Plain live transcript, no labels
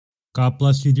God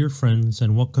bless you, dear friends,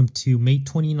 and welcome to May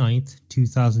 29th,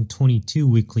 2022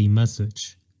 weekly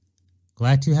message.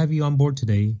 Glad to have you on board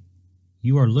today.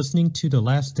 You are listening to the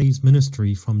Last Days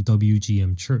Ministry from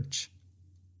WGM Church.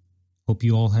 Hope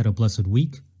you all had a blessed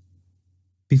week.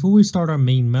 Before we start our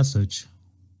main message,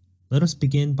 let us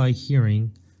begin by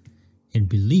hearing and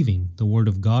believing the Word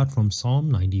of God from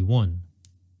Psalm 91.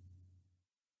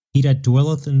 He that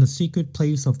dwelleth in the secret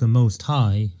place of the Most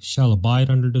High shall abide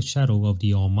under the shadow of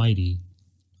the Almighty.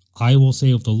 I will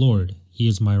say of the Lord, He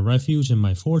is my refuge and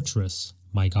my fortress,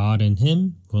 my God, in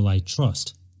Him will I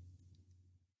trust.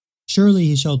 Surely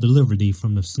He shall deliver thee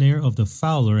from the snare of the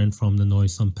fowler and from the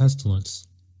noisome pestilence.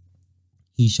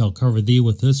 He shall cover thee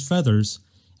with His feathers,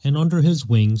 and under His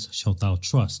wings shalt thou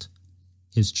trust.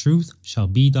 His truth shall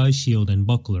be thy shield and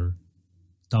buckler.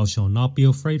 Thou shalt not be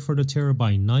afraid for the terror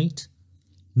by night,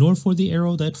 nor for the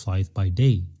arrow that flieth by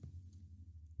day,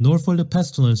 nor for the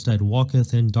pestilence that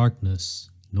walketh in darkness,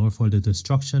 nor for the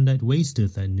destruction that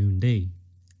wasteth at noonday.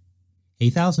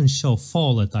 1,000 shall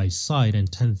fall at thy side, and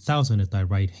 10,000 at thy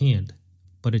right hand,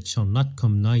 but it shall not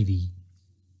come nigh thee.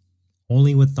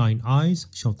 Only with thine eyes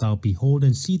shalt thou behold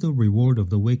and see the reward of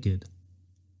the wicked.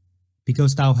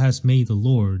 Because thou hast made the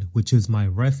Lord, which is my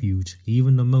refuge,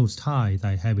 even the Most High,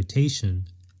 thy habitation,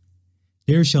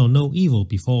 there shall no evil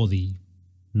befall thee,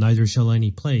 neither shall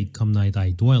any plague come nigh thy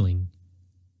dwelling.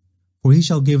 For He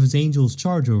shall give His angels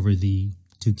charge over thee,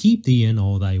 to keep thee in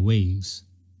all thy ways.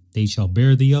 They shall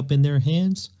bear thee up in their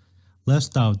hands,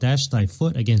 lest thou dash thy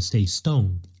foot against a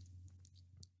stone.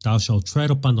 Thou shalt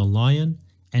tread upon the lion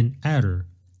and adder,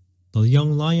 the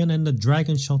young lion and the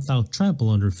dragon shalt thou trample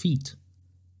under feet.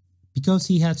 Because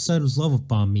he hath set his love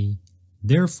upon me,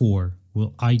 therefore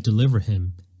will I deliver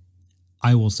him.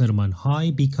 I will set him on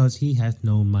high, because he hath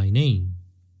known my name.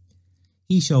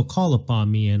 He shall call upon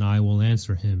me, and I will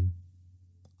answer him.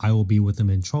 I will be with him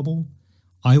in trouble.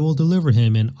 I will deliver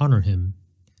him and honor him.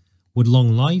 With long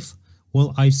life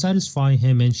will I satisfy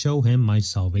him and show him my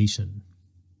salvation.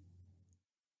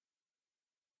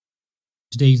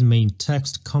 Today's main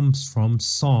text comes from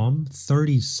Psalm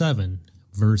 37,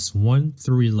 verse 1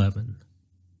 through 11.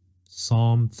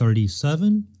 Psalm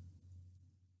 37,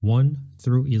 1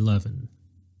 through 11.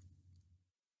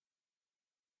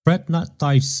 Fret not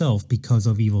thyself because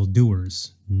of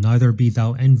evildoers, neither be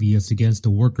thou envious against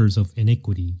the workers of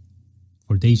iniquity.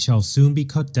 For they shall soon be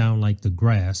cut down like the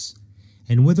grass,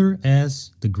 and wither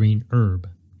as the green herb.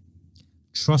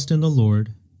 Trust in the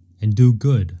Lord, and do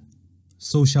good,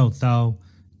 so shalt thou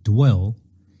dwell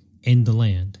in the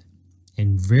land,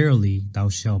 and verily thou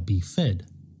shalt be fed.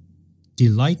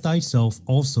 Delight thyself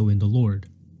also in the Lord,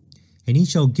 and He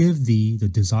shall give thee the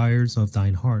desires of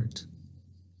thine heart.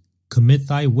 Commit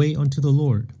thy way unto the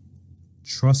Lord.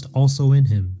 Trust also in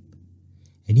Him,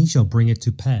 and He shall bring it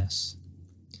to pass.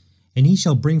 And He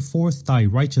shall bring forth thy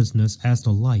righteousness as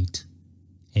the light,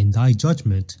 and thy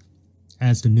judgment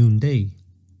as the noonday.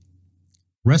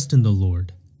 Rest in the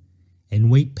Lord,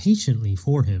 and wait patiently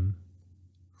for Him.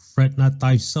 Fret not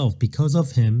thyself because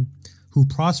of him who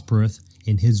prospereth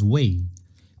in his way,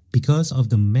 because of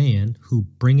the man who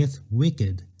bringeth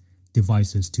wicked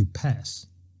devices to pass.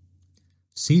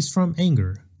 Cease from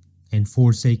anger, and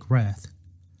forsake wrath.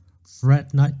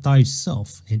 Fret not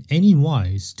thyself in any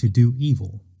wise to do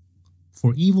evil,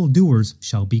 for evildoers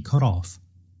shall be cut off.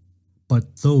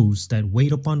 But those that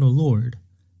wait upon the Lord,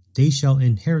 they shall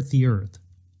inherit the earth.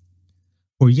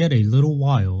 For yet a little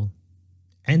while,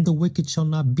 and the wicked shall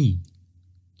not be.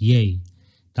 Yea,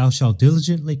 thou shalt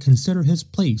diligently consider his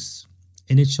place,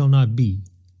 and it shall not be.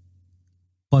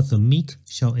 But the meek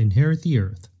shall inherit the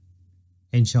earth,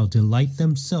 and shall delight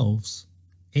themselves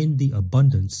in the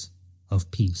abundance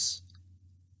of peace.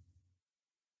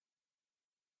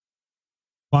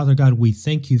 Father God, we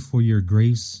thank you for your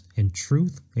grace and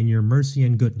truth and your mercy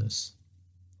and goodness.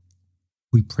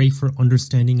 We pray for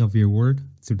understanding of your word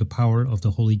through the power of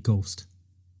the Holy Ghost.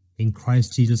 In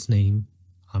Christ Jesus' name,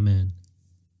 Amen.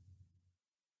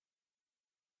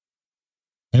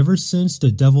 Ever since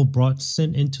the devil brought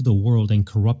sin into the world and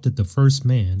corrupted the first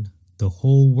man, the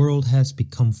whole world has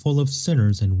become full of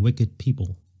sinners and wicked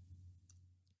people.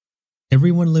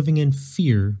 Everyone living in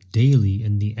fear daily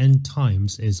in the end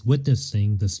times is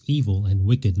witnessing this evil and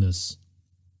wickedness.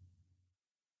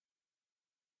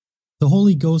 The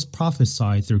Holy Ghost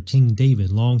prophesied through King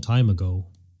David long time ago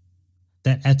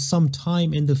that at some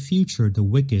time in the future the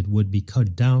wicked would be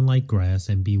cut down like grass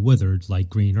and be withered like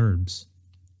green herbs.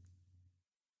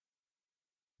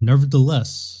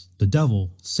 Nevertheless, the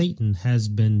devil, Satan, has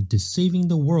been deceiving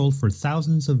the world for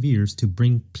thousands of years to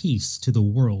bring peace to the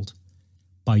world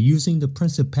by using the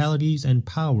principalities and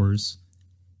powers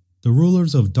the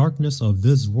rulers of darkness of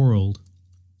this world,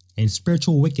 and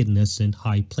spiritual wickedness in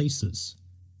high places.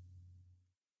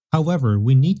 However,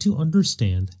 we need to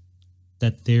understand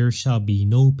that there shall be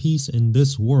no peace in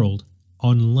this world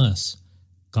unless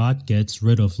God gets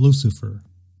rid of Lucifer,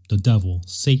 the devil,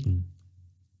 Satan.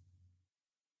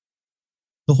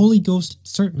 The Holy Ghost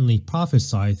certainly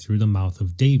prophesied through the mouth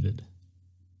of David.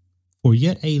 For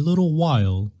yet a little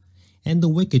while, and the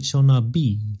wicked shall not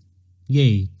be.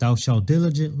 Yea, thou shalt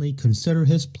diligently consider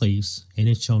his place, and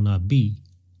it shall not be.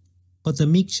 But the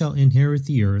meek shall inherit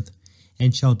the earth,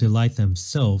 and shall delight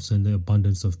themselves in the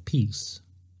abundance of peace.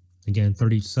 Again,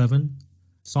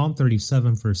 Psalm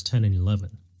 37, verse 10 and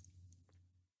 11.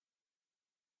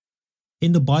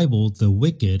 In the Bible, the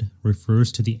wicked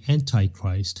refers to the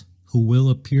Antichrist, who will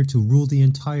appear to rule the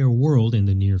entire world in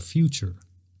the near future.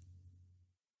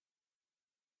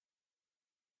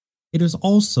 It is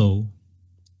also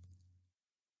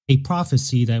a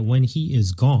prophecy that when he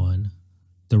is gone,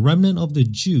 the remnant of the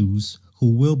Jews who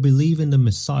will believe in the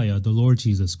Messiah, the Lord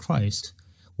Jesus Christ,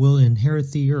 will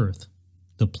inherit the earth,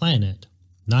 the planet,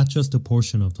 not just a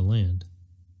portion of the land.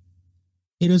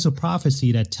 It is a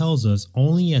prophecy that tells us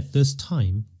only at this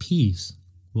time peace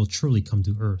will truly come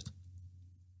to earth.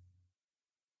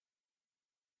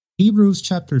 Hebrews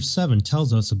chapter 7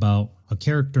 tells us about a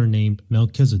character named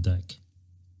Melchizedek.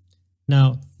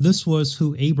 Now, this was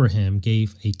who Abraham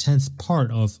gave a 10th part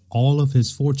of all of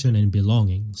his fortune and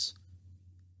belongings.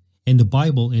 And the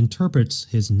Bible interprets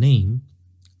his name,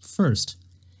 first,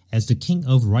 as the King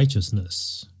of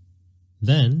Righteousness,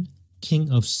 then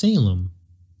King of Salem,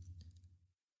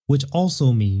 which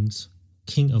also means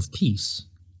King of Peace.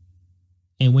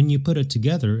 And when you put it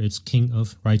together, it's King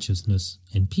of Righteousness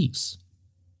and Peace.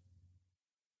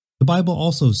 The Bible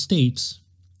also states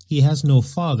he has no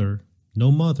father,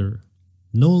 no mother,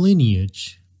 no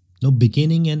lineage, no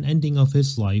beginning and ending of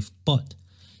his life, but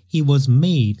he was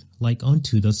made like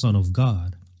unto the Son of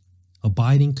God,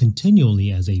 abiding continually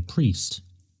as a priest.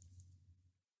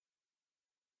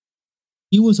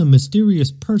 He was a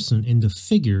mysterious person in the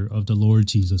figure of the Lord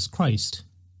Jesus Christ,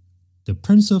 the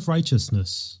Prince of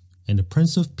Righteousness and the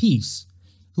Prince of Peace,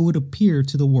 who would appear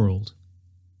to the world.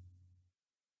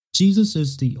 Jesus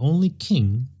is the only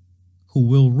King who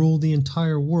will rule the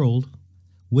entire world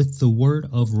with the word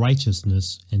of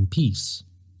righteousness and peace.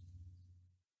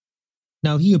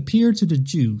 Now he appeared to the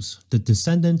Jews, the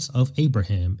descendants of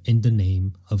Abraham, in the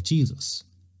name of Jesus,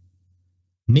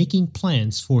 making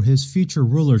plans for his future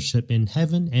rulership in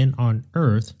heaven and on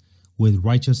earth with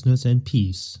righteousness and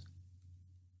peace,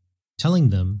 telling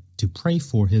them to pray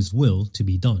for his will to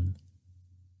be done.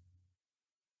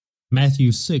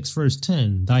 Matthew 6 verse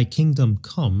 10, Thy kingdom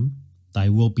come, thy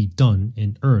will be done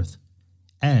in earth,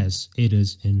 as it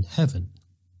is in heaven.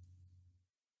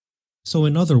 So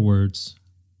in other words,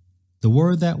 the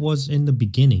Word that was in the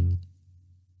beginning,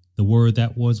 the Word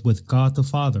that was with God the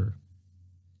Father,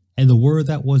 and the Word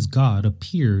that was God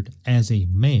appeared as a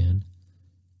man.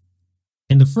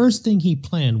 And the first thing he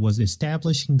planned was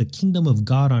establishing the kingdom of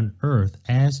God on earth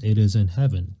as it is in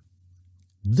heaven.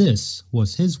 This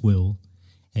was his will,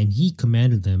 and he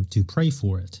commanded them to pray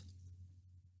for it.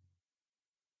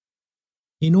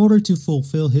 In order to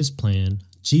fulfill his plan,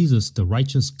 Jesus, the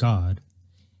righteous God,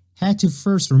 had to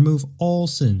first remove all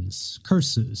sins,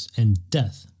 curses, and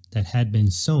death that had been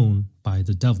sown by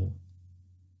the devil.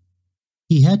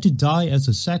 He had to die as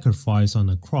a sacrifice on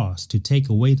the cross to take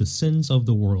away the sins of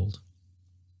the world.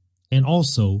 And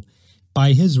also,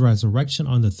 by his resurrection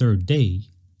on the third day,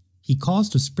 he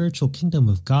caused the spiritual kingdom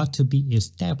of God to be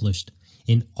established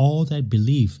in all that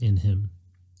believe in him,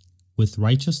 with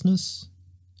righteousness,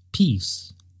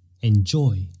 peace, and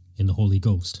joy in the Holy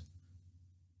Ghost.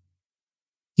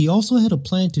 He also had a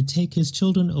plan to take his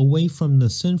children away from the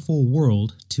sinful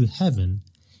world to heaven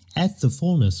at the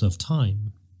fullness of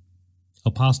time.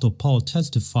 Apostle Paul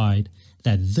testified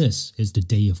that this is the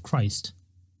day of Christ,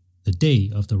 the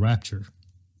day of the rapture.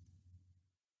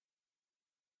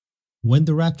 When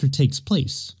the rapture takes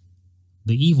place,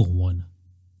 the evil one,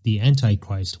 the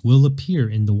Antichrist, will appear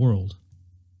in the world.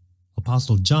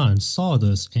 Apostle John saw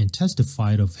this and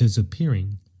testified of his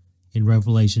appearing in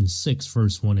Revelation 6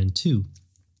 verse 1 and 2.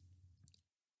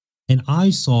 And I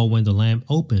saw when the Lamb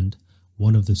opened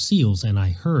one of the seals, and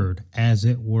I heard, as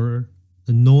it were,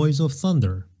 the noise of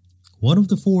thunder, one of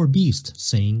the four beasts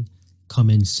saying, Come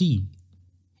and see.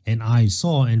 And I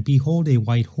saw, and behold, a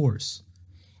white horse,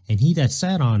 and he that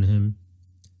sat on him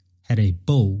had a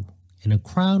bow, and a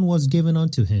crown was given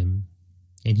unto him,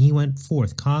 and he went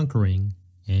forth conquering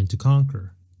and to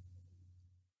conquer.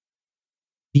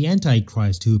 The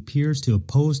Antichrist, who appears to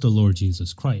oppose the Lord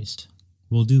Jesus Christ,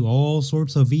 will do all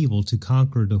sorts of evil to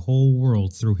conquer the whole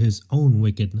world through his own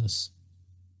wickedness.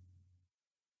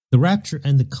 The rapture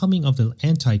and the coming of the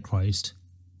Antichrist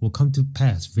will come to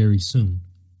pass very soon.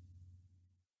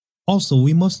 Also,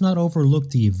 we must not overlook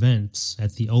the events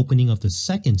at the opening of the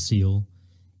second seal.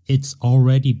 It's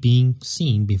already being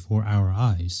seen before our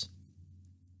eyes.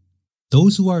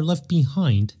 Those who are left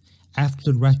behind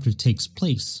after the rapture takes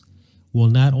place will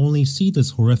not only see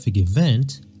this horrific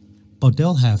event, but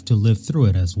they'll have to live through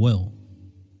it as well.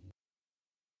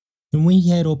 And when he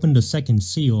had opened the second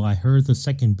seal, I heard the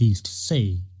second beast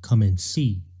say, "Come and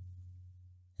see."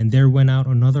 And there went out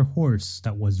another horse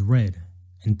that was red,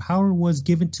 and power was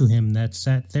given to him that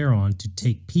sat thereon to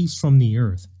take peace from the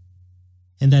earth,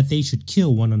 and that they should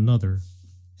kill one another.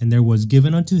 And there was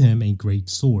given unto him a great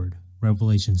sword.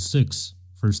 Revelation 6,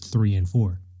 verse 3 and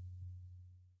 4.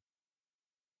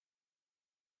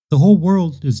 The whole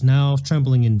world is now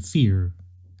trembling in fear,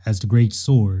 as the great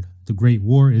sword, the great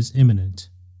war is imminent,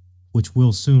 which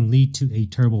will soon lead to a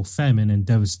terrible famine and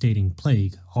devastating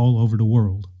plague all over the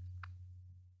world.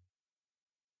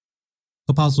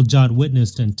 Apostle John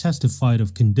witnessed and testified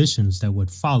of conditions that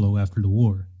would follow after the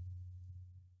war.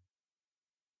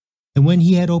 And when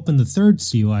he had opened the third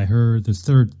seal, I heard the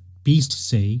third beast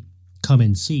say, "Come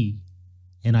and see."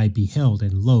 And I beheld,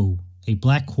 and lo, a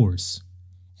black horse,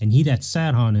 and he that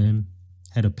sat on him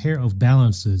had a pair of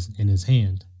balances in his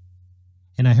hand.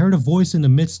 And I heard a voice in the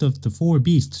midst of the four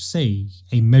beasts say,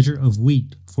 "A measure of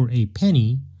wheat for a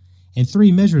penny, and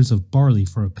 3 measures of barley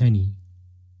for a penny.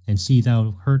 And see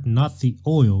thou hurt not the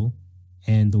oil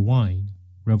and the wine."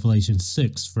 Revelation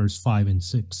 6, verse 5 and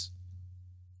 6.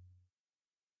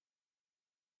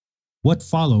 What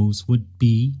follows would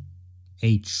be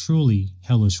a truly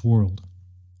hellish world.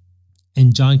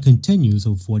 And John continues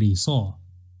of what he saw.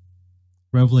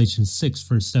 Revelation 6,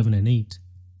 verse 7 and 8.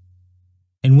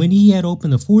 And when he had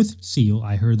opened the fourth seal,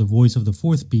 I heard the voice of the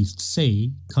fourth beast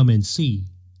say, "Come and see."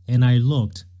 And I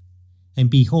looked, and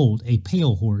behold, a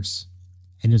pale horse,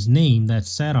 and his name that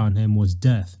sat on him was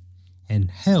Death, and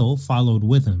hell followed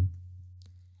with him.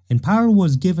 And power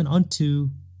was given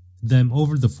unto them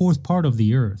over the fourth part of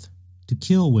the earth, to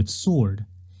kill with sword,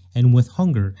 and with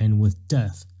hunger, and with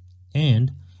death,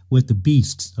 and with the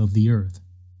beasts of the earth.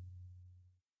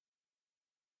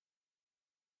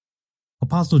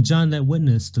 Apostle John that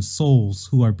witnessed the souls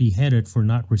who are beheaded for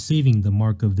not receiving the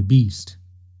mark of the beast.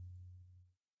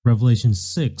 Revelation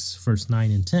 6, verse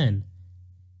 9 and 10.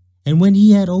 And when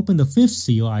he had opened the fifth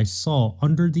seal, I saw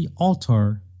under the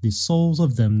altar the souls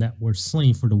of them that were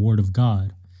slain for the word of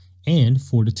God, and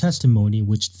for the testimony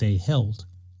which they held.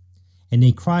 And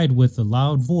they cried with a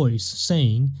loud voice,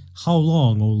 saying, "How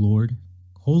long, O Lord,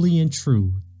 holy and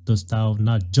true, dost thou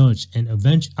not judge and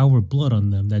avenge our blood on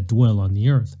them that dwell on the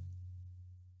earth?"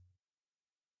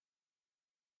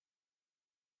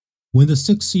 When the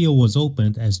sixth seal was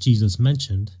opened, as Jesus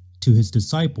mentioned, to his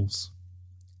disciples,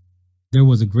 there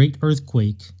was a great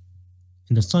earthquake,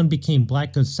 and the sun became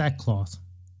black as sackcloth,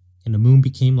 and the moon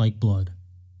became like blood,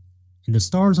 and the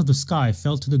stars of the sky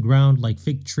fell to the ground like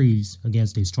fig trees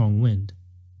against a strong wind.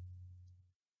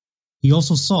 He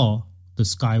also saw the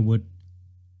sky would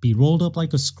be rolled up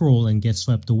like a scroll and get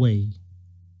swept away,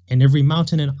 and every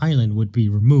mountain and island would be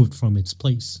removed from its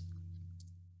place.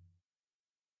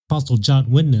 Apostle John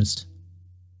witnessed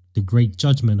the great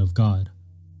judgment of God.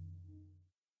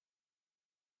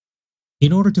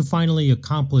 In order to finally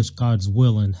accomplish God's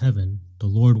will in heaven, the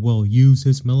Lord will use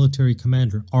his military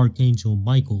commander, Archangel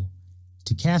Michael,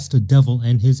 to cast the devil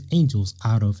and his angels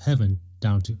out of heaven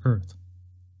down to earth.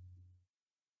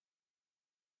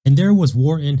 And there was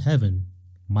war in heaven.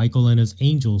 Michael and his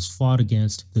angels fought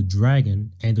against the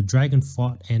dragon, and the dragon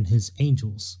fought and his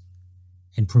angels,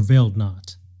 and prevailed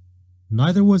not.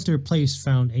 Neither was their place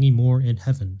found any more in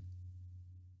heaven.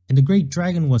 And the great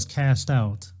dragon was cast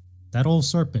out, that old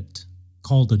serpent,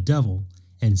 called the devil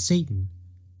and Satan,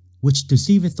 which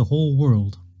deceiveth the whole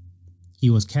world. He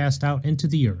was cast out into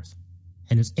the earth,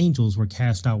 and his angels were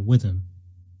cast out with him.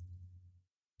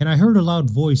 And I heard a loud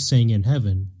voice saying in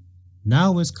heaven,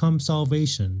 "Now is come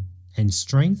salvation, and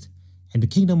strength, and the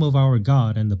kingdom of our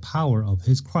God, and the power of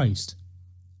his Christ.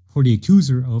 For the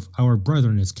accuser of our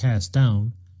brethren is cast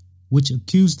down, which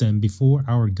accused them before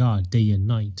our God day and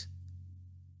night.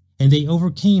 And they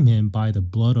overcame him by the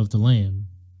blood of the Lamb,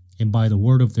 and by the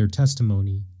word of their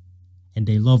testimony, and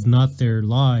they loved not their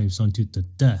lives unto the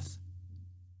death.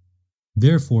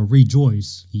 Therefore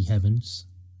rejoice, ye heavens,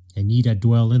 and ye that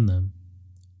dwell in them.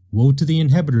 Woe to the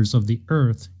inhabitants of the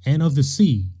earth and of the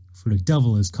sea, for the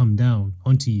devil is come down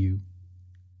unto you,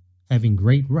 having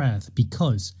great wrath,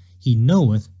 because he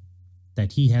knoweth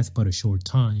that he hath but a short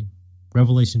time."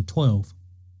 Revelation 12,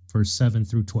 verse 7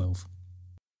 through 12.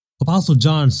 Apostle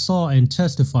John saw and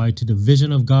testified to the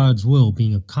vision of God's will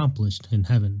being accomplished in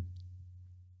heaven.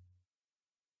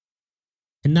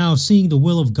 And now, seeing the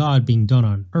will of God being done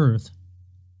on earth,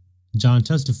 John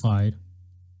testified,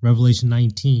 Revelation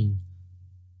 19,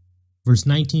 verse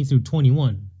 19 through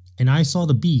 21, "And I saw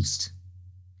the beast,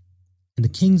 and the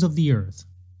kings of the earth,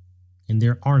 and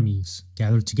their armies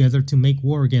gathered together to make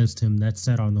war against him that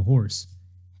sat on the horse,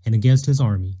 and against his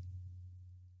army.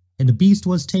 And the beast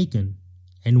was taken,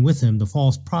 and with him the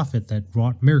false prophet that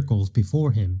wrought miracles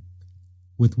before him,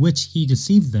 with which he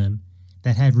deceived them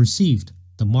that had received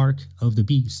the mark of the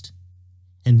beast,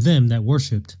 and them that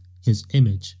worshipped his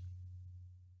image.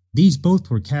 These both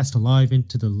were cast alive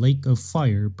into the lake of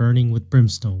fire burning with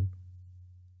brimstone.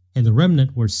 And the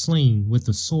remnant were slain with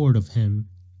the sword of him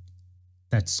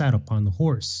that sat upon the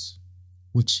horse,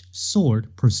 which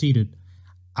sword proceeded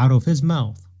out of his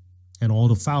mouth, and all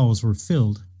the fowls were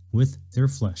filled with their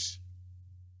flesh."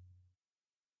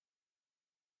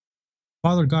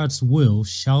 Father God's will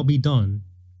shall be done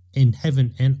in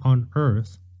heaven and on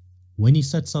earth when he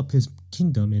sets up his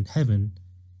kingdom in heaven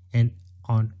and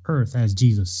on earth, as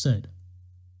Jesus said.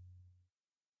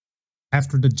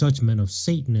 After the judgment of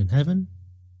Satan in heaven,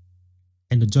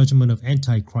 and the judgment of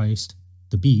Antichrist,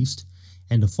 the beast,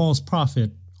 and the false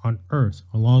prophet on earth,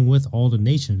 along with all the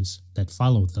nations that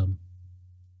followed them.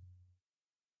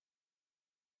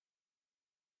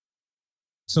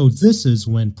 So this is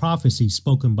when prophecy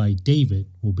spoken by David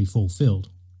will be fulfilled,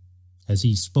 as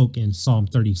he spoke in Psalm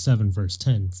 37 verse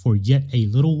 10, "For yet a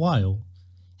little while,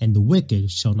 and the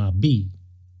wicked shall not be.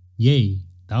 Yea,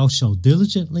 thou shalt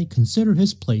diligently consider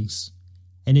his place,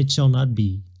 and it shall not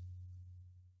be."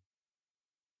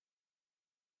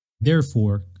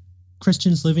 Therefore,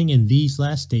 Christians living in these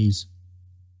last days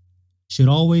should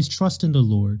always trust in the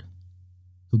Lord,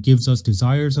 who gives us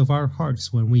desires of our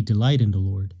hearts when we delight in the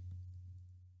Lord.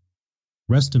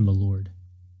 Rest in the Lord.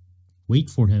 Wait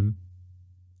for him.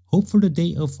 Hope for the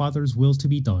day of Father's will to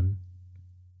be done,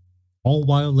 all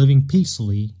while living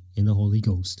peacefully in the Holy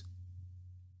Ghost.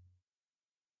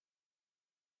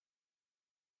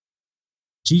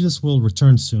 Jesus will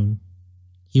return soon.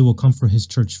 He will come for his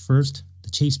church first, the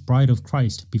chaste bride of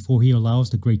Christ, before he allows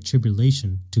the great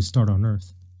tribulation to start on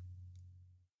earth.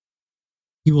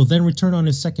 He will then return on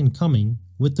his second coming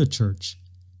with the church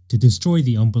to destroy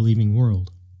the unbelieving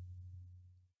world.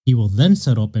 He will then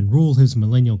set up and rule his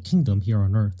millennial kingdom here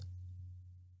on earth.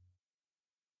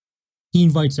 He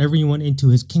invites everyone into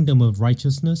his kingdom of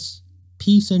righteousness,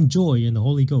 peace, and joy in the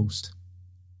Holy Ghost.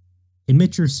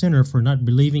 Admit your sinner for not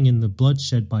believing in the blood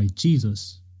shed by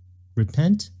Jesus.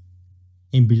 Repent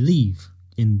and believe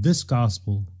in this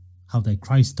gospel, how that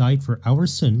Christ died for our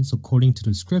sins according to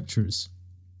the Scriptures,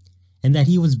 and that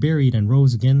he was buried and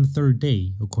rose again the third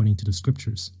day according to the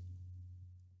Scriptures.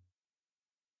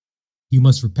 You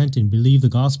must repent and believe the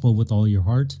gospel with all your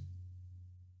heart.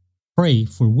 Pray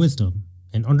for wisdom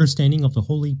and understanding of the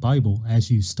Holy Bible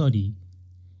as you study,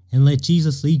 and let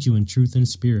Jesus lead you in truth and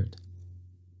spirit.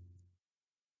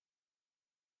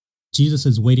 Jesus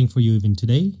is waiting for you even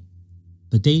today.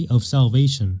 The day of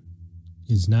salvation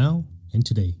is now and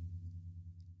today.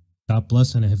 God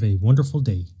bless and have a wonderful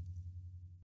day.